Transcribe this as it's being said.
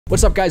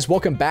What's up, guys?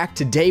 Welcome back.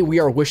 Today we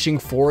are wishing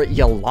for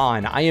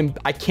Yelan.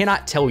 I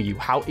cannot tell you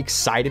how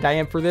excited I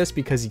am for this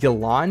because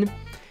Yelan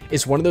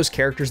is one of those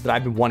characters that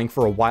I've been wanting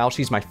for a while.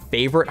 She's my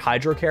favorite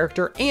Hydro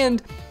character,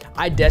 and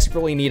I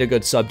desperately need a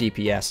good sub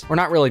DPS. Or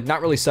not really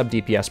sub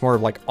DPS, more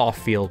of like off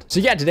field. So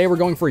yeah, today we're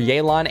going for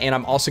Yelan, and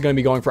I'm also going to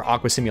be going for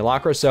Aqua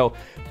Simulacra. So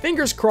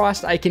fingers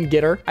crossed I can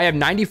get her. I have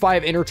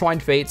 95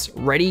 intertwined fates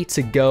ready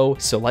to go.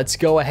 So let's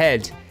go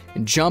ahead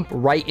and jump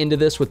right into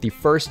this with the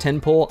first 10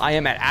 pull. I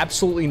am at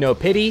absolutely no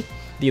pity.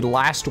 The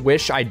last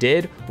wish I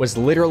did was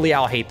literally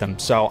I'll haitham.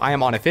 So I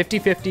am on a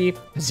 50-50,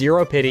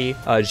 zero pity.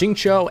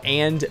 Jingcho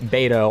and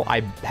Beidou, I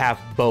have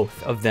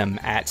both of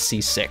them at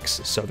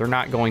C6. So they're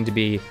not going to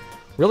be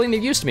really any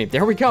use to me.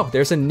 There we go.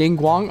 There's a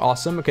Ningguang.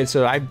 Awesome. Okay,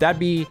 so that'd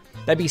be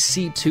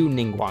C2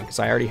 Ningguang because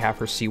I already have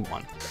her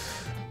C1.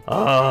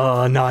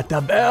 Oh, not the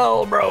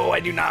bell, bro.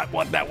 I do not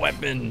want that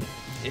weapon.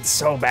 It's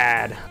so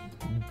bad.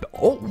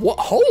 Oh, what?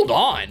 Hold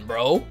on,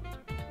 bro.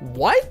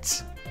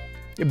 What?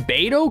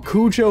 Beidou,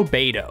 Kujo,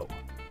 Beidou.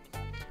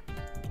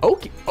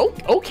 Okay,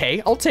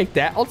 okay, I'll take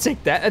that. I'll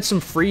take that. That's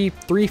some three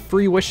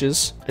free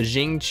wishes. A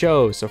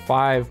Jingcho, so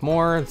 5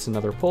 more. That's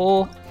another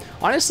pull.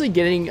 Honestly,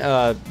 getting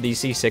these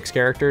C6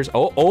 characters.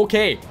 Oh,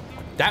 okay.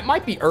 That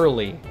might be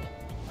early.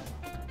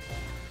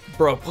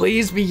 Bro,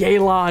 please be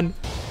Yelan.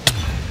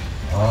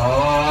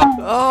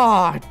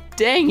 Oh,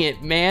 dang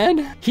it,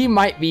 man. He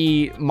might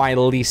be my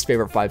least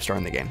favorite 5-star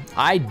in the game.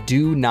 I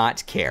do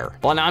not care.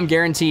 Well, now I'm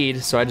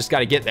guaranteed, so I just got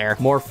to get there.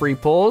 More free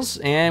pulls,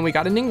 and we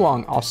got a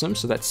Ningguang. Awesome.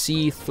 So that's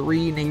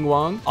C3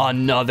 Ningguang.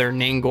 Another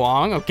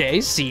Ningguang. Okay,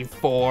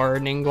 C4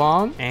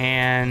 Ningguang.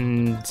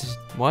 And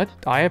what?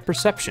 I have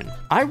perception.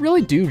 I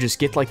really do just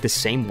get like the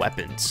same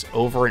weapons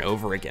over and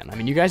over again. I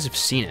mean, you guys have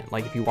seen it.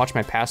 Like if you watch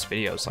my past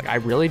videos, like I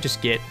really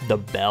just get the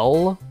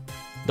bell,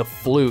 the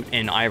flute,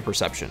 and eye of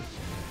perception.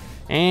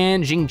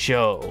 And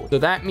Jingcho. So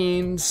that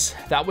means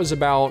that was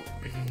about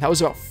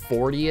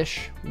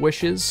 40-ish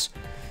wishes.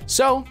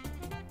 So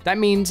that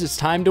means it's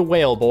time to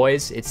wail,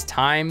 boys. It's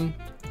time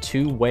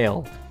to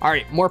wail. All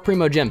right, more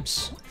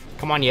primogems.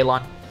 Come on,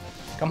 Yelan.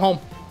 Come home.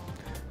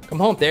 Come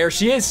home. There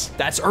she is.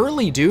 That's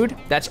early, dude.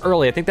 That's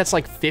early. I think that's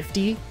like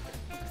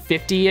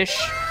 50-ish.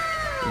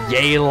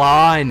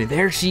 Yelan.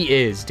 There she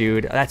is,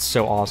 dude. That's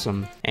so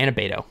awesome. And a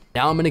Beidou.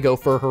 Now I'm gonna go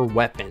for her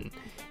weapon.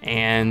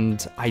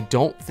 And I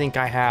don't think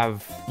I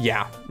have,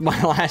 yeah,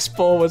 my last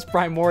pull was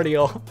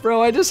primordial.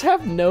 Bro, I just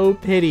have no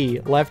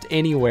pity left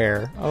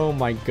anywhere. Oh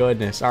my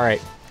goodness. All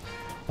right,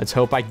 let's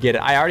hope I get it.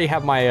 I already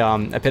have my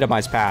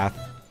epitomized path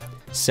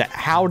set.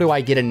 How do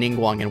I get a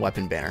Ningguang in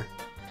weapon banner?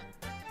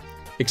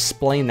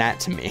 Explain that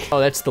to me. Oh,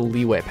 that's the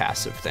leeway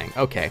passive thing.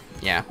 Okay,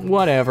 yeah,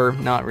 whatever.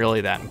 Not really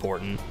that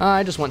important.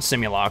 I just want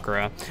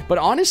Simulacra. But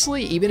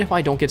honestly, even if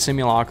I don't get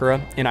Simulacra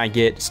and I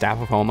get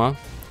Staff of Homa,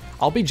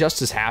 I'll be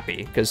just as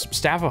happy because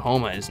Staff of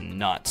Homa is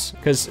nuts.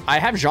 Because I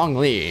have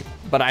Zhongli,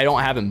 but I don't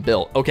have him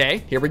built.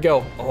 Okay, here we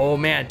go. Oh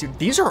man, dude,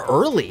 these are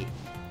early.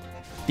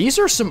 These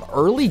are some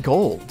early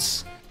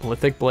golds.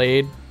 Lithic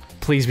Blade,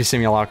 please be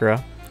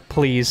Simulacra,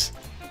 please.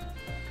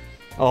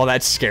 Oh,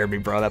 that scared me,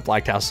 bro, that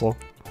Black Tassel.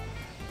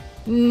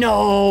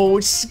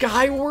 No,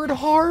 Skyward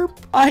Harp.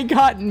 I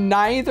got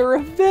neither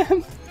of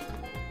them.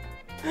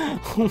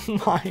 Oh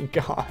my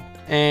God.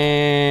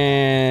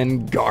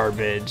 And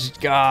garbage.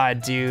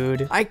 God,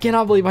 dude. I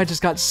cannot believe I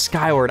just got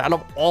Skyward out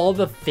of all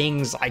the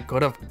things I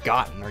could have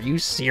gotten. Are you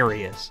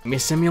serious? Give me a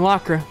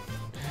Simulacra.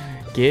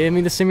 Give me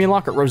the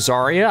Simulacra.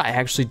 Rosaria, I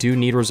actually do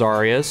need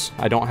Rosarias.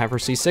 I don't have her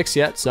C6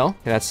 yet, so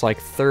that's like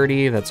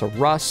 30. That's a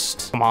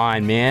Rust. Come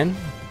on, man.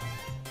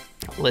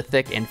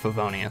 Lithic and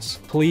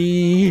Favonius.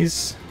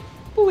 Please.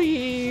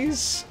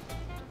 Please.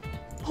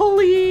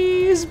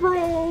 Please,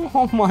 bro.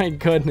 Oh my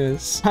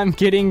goodness. I'm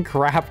getting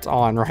crapped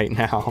on right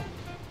now.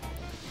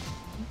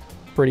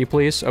 Pretty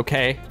please.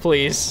 Okay,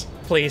 please.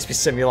 Please be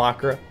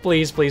Simulacra.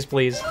 Please, please,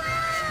 please.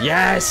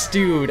 Yes,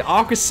 dude.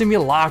 Aqua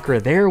Simulacra.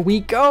 There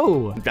we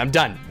go. I'm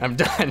done. I'm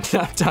done.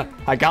 I'm done.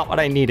 I got what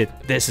I needed.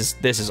 This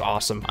is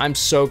awesome. I'm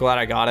so glad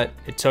I got it.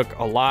 It took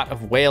a lot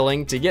of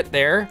wailing to get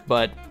there,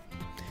 but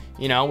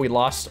you know, we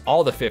lost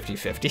all the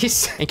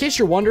 50-50s. In case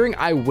you're wondering,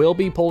 I will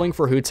be pulling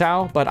for Hu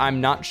Tao, but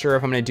I'm not sure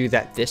if I'm gonna do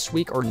that this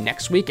week or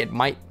next week. It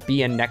might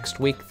be a next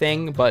week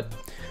thing, but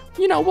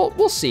you know,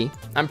 we'll see.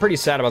 I'm pretty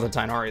sad about the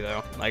Tainari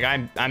though. Like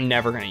I'm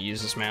never gonna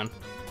use this, man.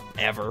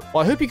 Ever.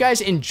 Well, I hope you guys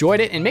enjoyed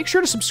it, and make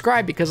sure to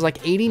subscribe because like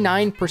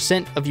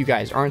 89% of you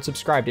guys aren't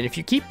subscribed. And if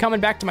you keep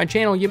coming back to my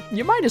channel,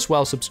 you might as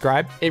well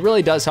subscribe. It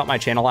really does help my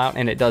channel out,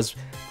 and it does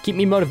keep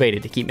me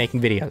motivated to keep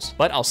making videos.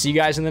 But I'll see you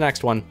guys in the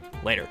next one.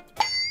 Later.